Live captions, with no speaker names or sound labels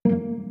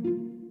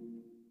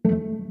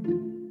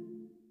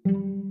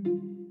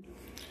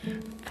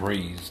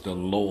Praise the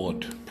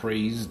Lord,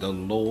 praise the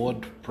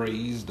Lord,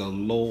 praise the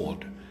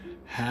Lord.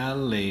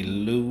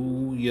 Hallelujah.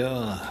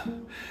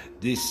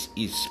 This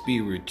is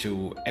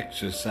spiritual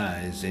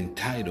exercise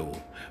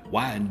entitled,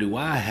 Why Do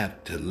I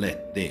Have to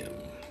Let Them?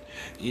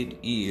 It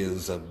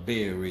is a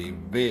very,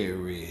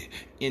 very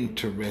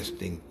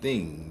interesting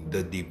thing.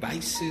 The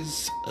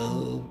devices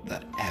of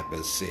the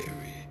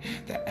adversary.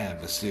 The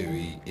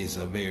adversary is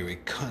a very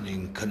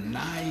cunning,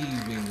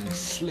 conniving,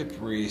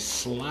 slippery,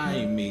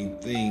 slimy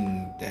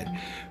thing that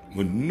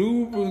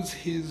maneuvers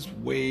his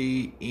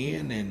way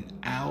in and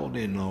out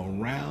and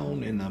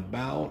around and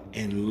about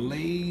and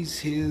lays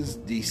his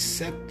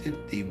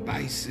deceptive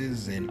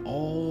devices in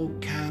all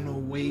kind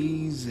of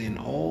ways, in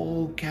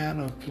all kind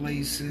of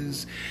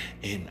places,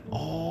 in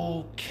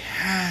all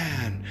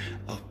kind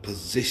of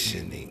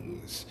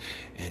positionings.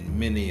 And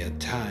many a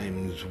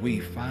times we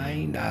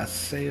find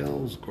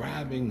ourselves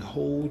grabbing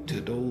hold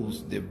to those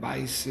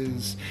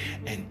devices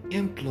and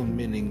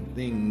implementing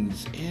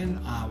things in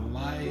our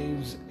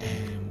lives,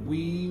 and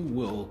we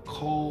will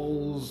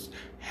cause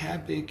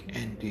havoc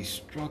and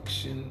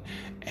destruction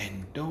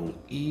and don't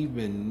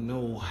even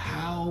know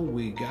how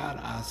we got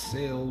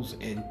ourselves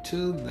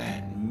into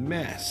that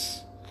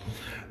mess,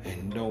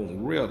 and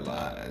don't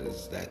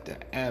realize that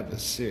the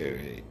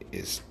adversary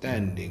is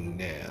standing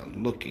there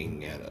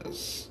looking at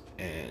us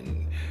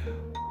and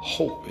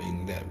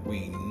hoping that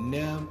we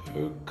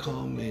never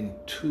come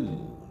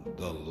into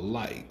the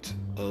light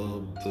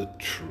of the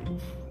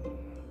truth.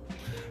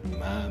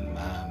 My.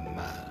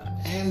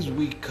 As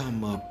we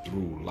come up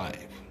through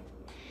life,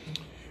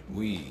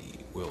 we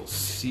will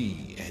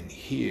see and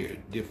hear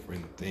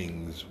different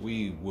things.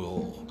 We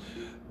will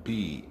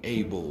be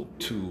able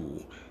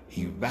to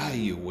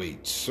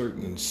evaluate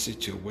certain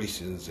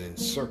situations and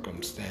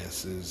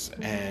circumstances,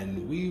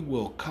 and we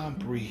will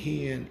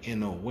comprehend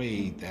in a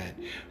way that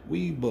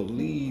we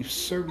believe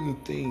certain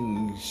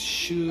things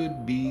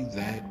should be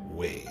that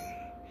way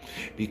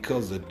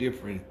because of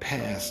different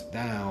passed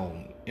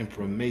down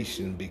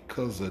information,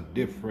 because of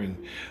different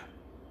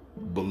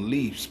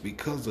beliefs,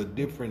 because of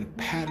different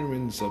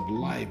patterns of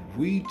life.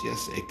 We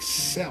just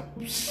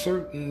accept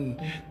certain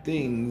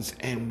things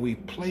and we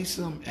place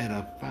them at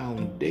a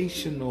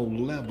foundational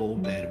level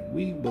that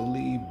we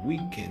believe we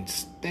can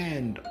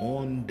stand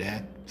on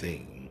that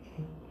thing.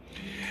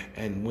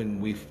 And when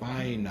we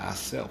find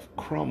ourselves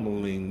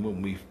crumbling,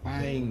 when we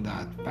find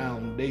our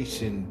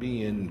foundation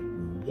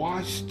being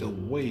washed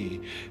away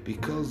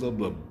because of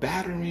the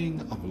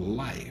battering of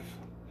life,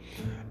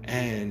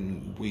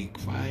 and we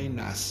find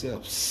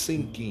ourselves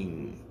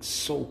sinking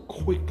so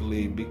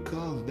quickly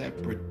because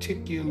that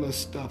particular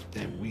stuff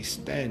that we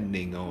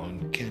standing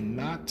on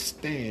cannot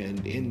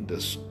stand in the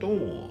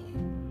storm,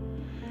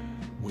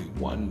 we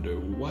wonder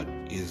what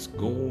is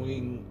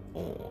going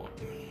on.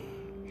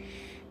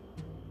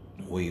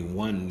 We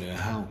wonder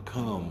how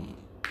come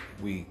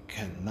we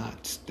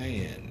cannot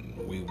stand.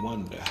 We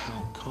wonder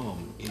how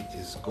come it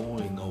is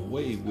going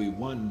away. We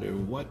wonder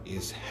what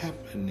is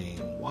happening.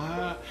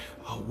 Why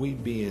are we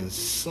being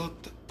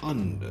sucked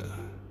under?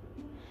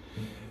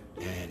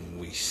 And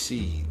we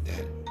see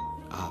that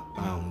our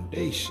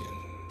foundation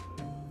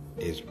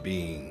is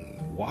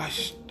being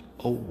washed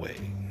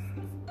away.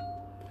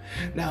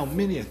 Now,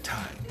 many a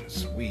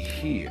times we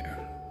hear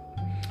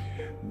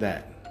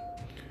that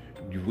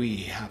we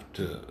have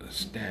to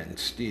stand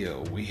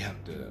still, we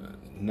have to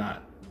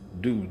not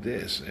do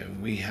this, and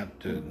we have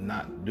to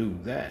not do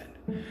that.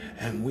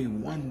 And we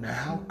wonder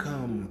how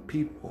come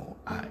people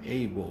are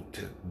able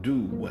to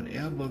do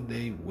whatever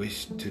they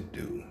wish to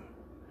do.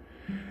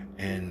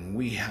 And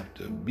we have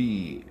to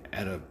be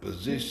at a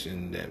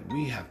position that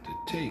we have to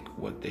take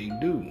what they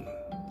do.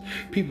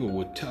 People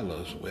would tell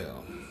us,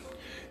 well,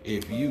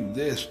 if you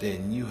this,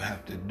 then you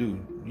have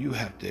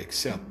to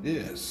accept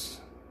this.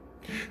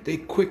 They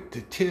quick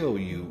to tell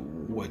you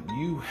what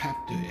you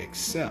have to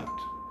accept,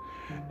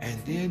 and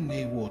then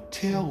they will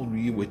tell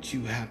you what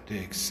you have to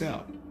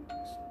accept,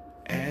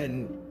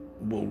 and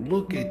will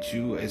look at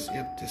you as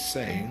if to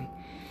say,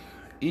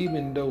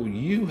 even though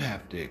you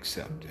have to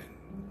accept it,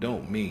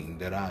 don't mean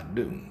that I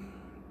do.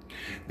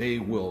 They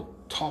will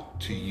talk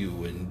to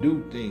you and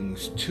do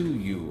things to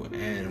you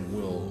and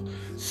will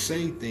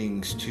say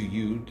things to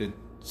you, the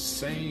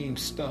same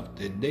stuff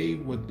that they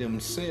would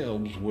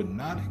themselves would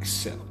not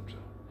accept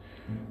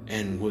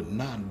and would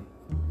not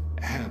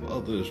have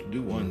others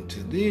do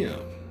unto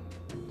them,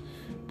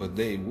 but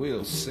they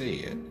will say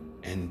it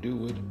and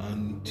do it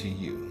unto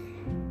you.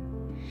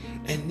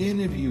 And then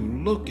if you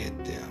look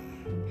at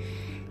them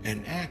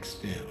and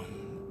ask them,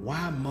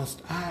 why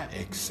must I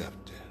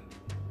accept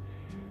it?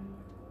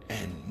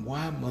 And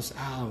why must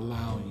I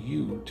allow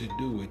you to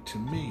do it to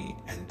me?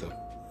 And the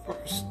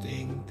first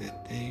thing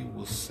that they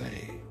will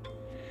say,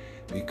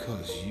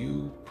 because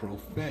you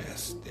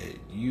profess that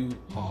you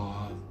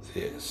are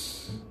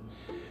this.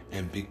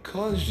 And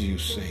because you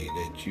say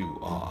that you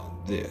are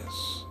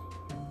this,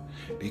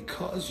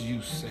 because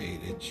you say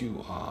that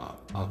you are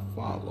a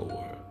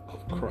follower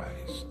of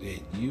Christ,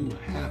 that you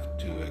have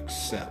to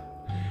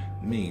accept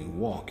me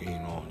walking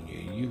on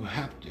you. You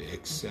have to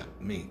accept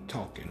me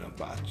talking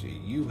about you.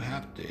 You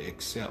have to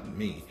accept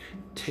me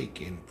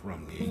taking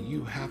from you.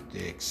 You have to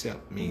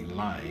accept me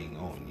lying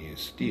on you,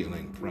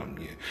 stealing from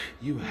you.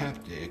 You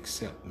have to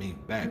accept me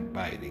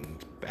backbiting,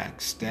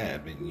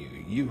 backstabbing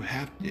you. You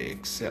have to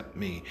accept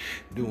me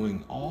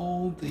doing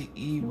all the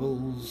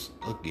evils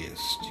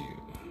against you.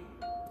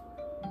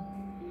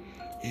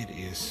 It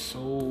is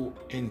so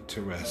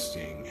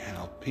interesting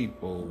how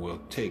people will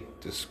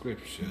take the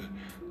scripture,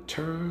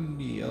 turn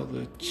the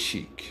other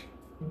cheek,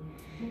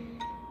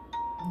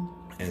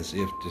 as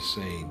if to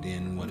say,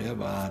 then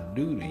whatever I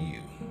do to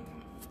you,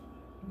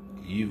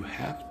 you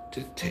have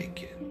to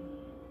take it.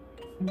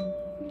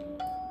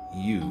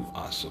 You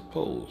are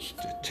supposed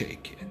to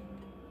take it.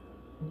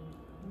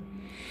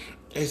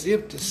 As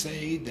if to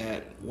say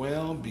that,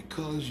 well,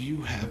 because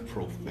you have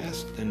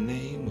professed the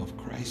name of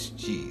Christ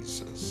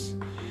Jesus,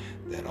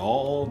 that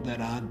all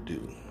that I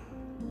do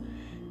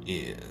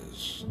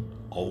is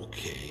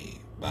okay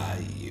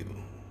by you.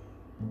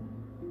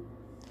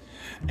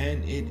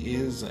 And it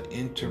is an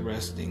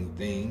interesting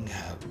thing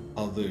how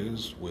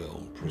others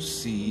will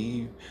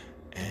perceive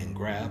and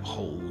grab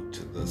hold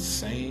to the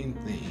same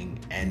thing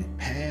and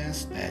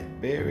pass that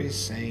very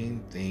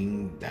same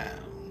thing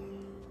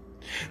down.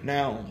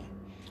 Now,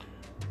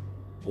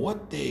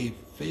 what they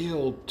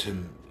fail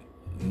to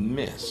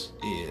miss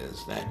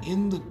is that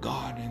in the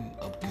Garden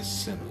of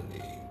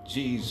Gethsemane,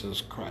 Jesus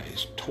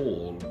Christ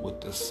toiled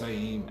with the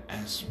same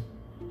as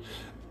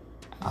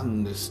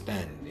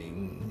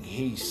understanding.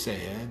 He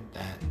said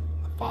that,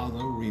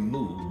 Father,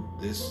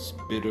 remove this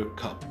bitter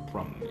cup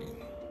from me.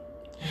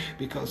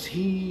 Because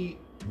he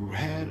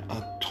had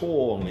a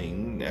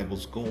toiling that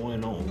was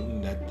going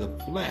on, that the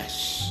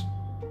flesh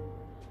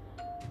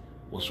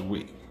was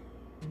weak,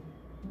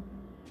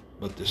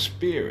 but the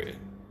spirit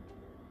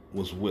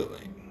was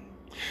willing.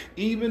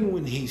 Even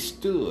when he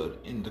stood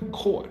in the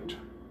court,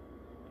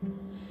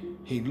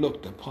 he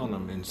looked upon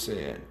him and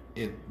said,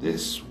 if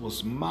this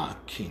was my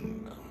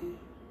kingdom,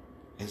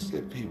 as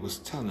if he was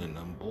telling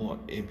them, boy,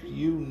 if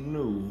you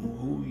knew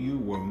who you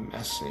were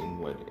messing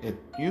with, if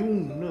you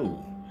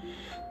knew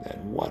that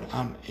what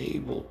I'm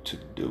able to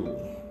do,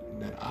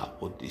 that I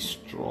will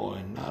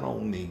destroy not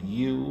only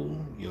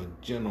you, your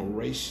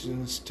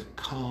generations to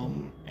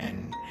come,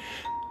 and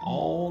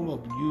all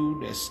of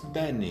you that's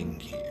standing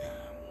here,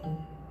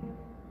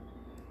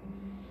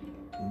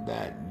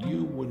 that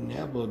you would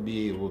never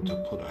be able to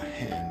put a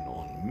hand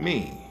on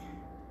me.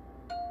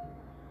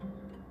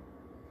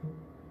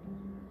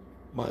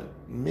 But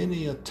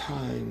many a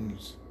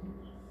times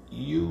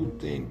you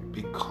think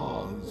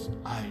because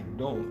I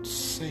don't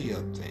say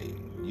a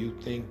thing, you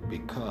think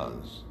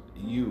because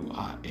you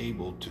are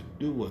able to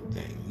do a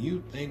thing,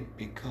 you think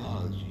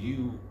because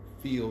you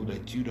feel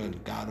that you done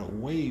got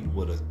away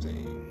with a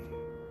thing,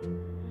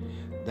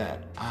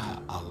 that I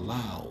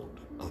allowed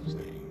a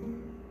thing.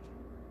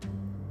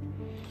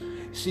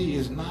 See,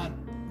 it's not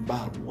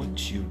about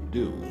what you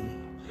do.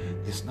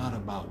 It's not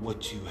about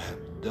what you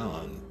have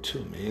done to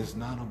me. It's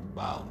not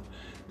about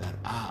that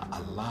I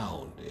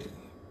allowed it.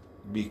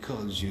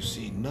 Because you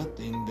see,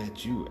 nothing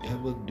that you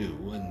ever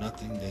do, and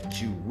nothing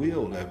that you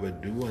will ever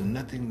do, and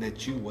nothing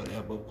that you would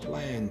ever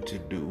plan to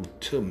do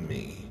to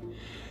me,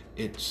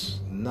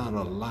 it's not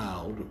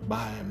allowed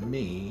by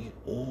me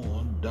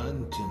or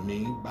done to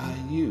me by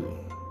you.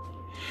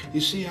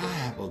 You see, I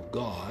have a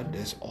God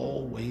that's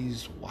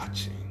always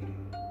watching,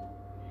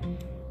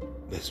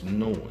 that's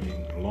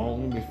knowing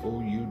long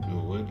before you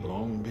do it,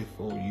 long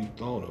before you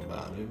thought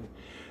about it,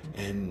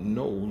 and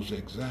knows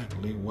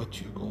exactly what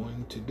you're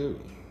going to do.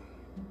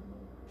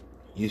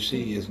 You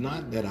see, it's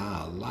not that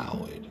I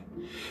allow it.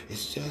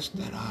 It's just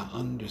that I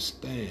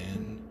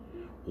understand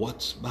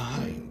what's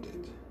behind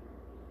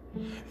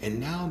it. And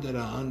now that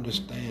I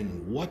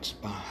understand what's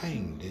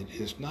behind it,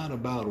 it's not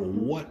about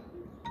what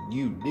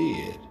you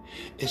did.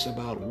 It's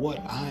about what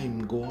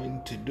I'm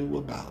going to do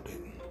about it.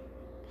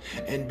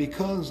 And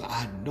because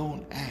I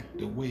don't act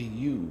the way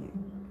you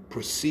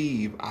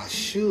perceive I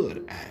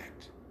should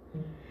act,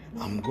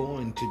 I'm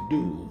going to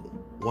do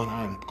what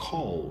I'm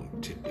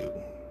called to do.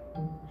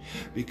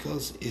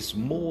 Because it's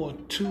more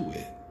to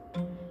it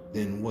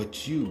than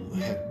what you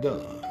have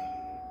done.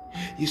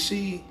 You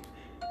see,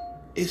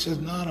 it's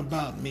not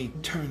about me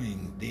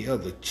turning the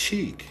other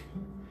cheek.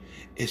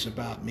 It's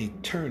about me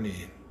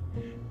turning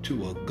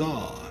to a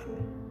God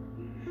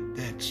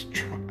that's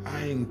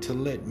trying to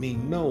let me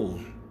know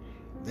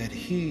that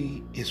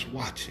he is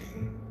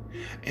watching,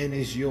 and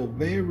it's your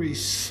very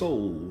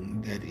soul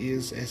that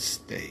is at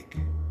stake.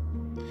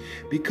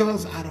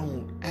 Because I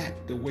don't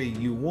act the way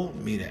you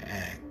want me to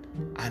act,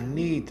 I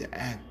need to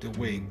act the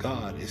way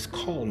God is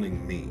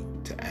calling me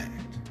to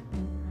act.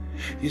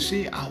 You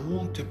see, I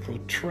want to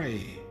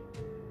portray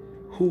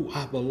who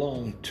I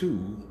belong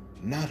to,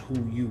 not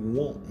who you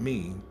want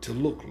me to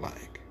look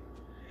like.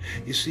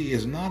 You see,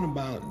 it's not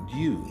about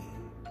you,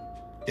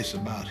 it's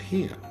about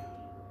him.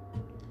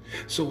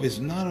 So it's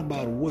not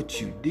about what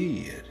you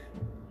did,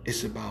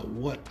 it's about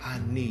what I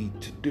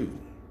need to do.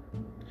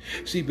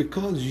 See,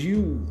 because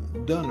you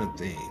done a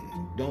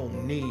thing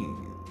don't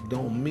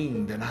don't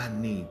mean that I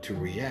need to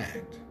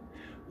react.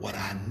 What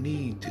I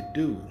need to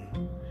do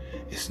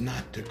is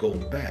not to go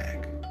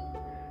back,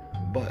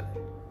 but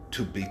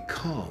to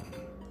become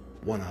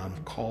what I'm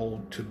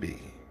called to be.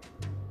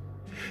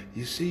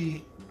 You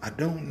see, I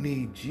don't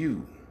need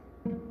you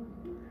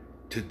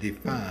to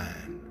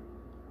define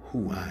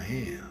who I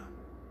am.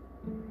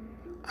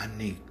 I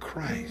need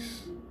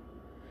Christ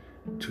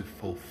to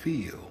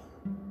fulfill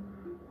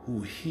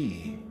who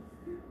He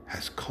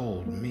has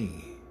called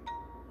me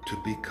to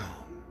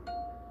become.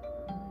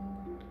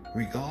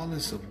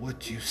 Regardless of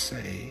what you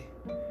say,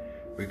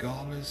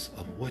 regardless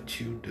of what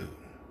you do,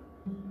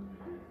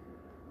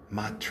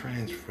 my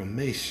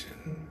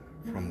transformation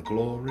from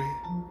glory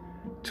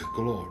to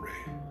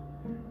glory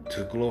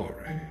to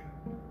glory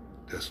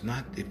does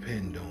not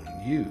depend on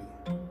you.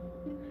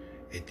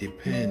 It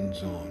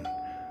depends on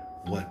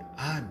what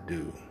I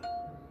do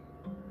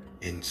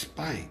in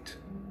spite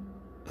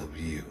of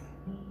you.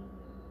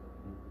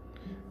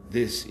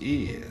 This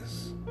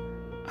is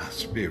our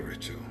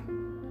spiritual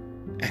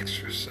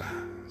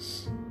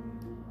exercise.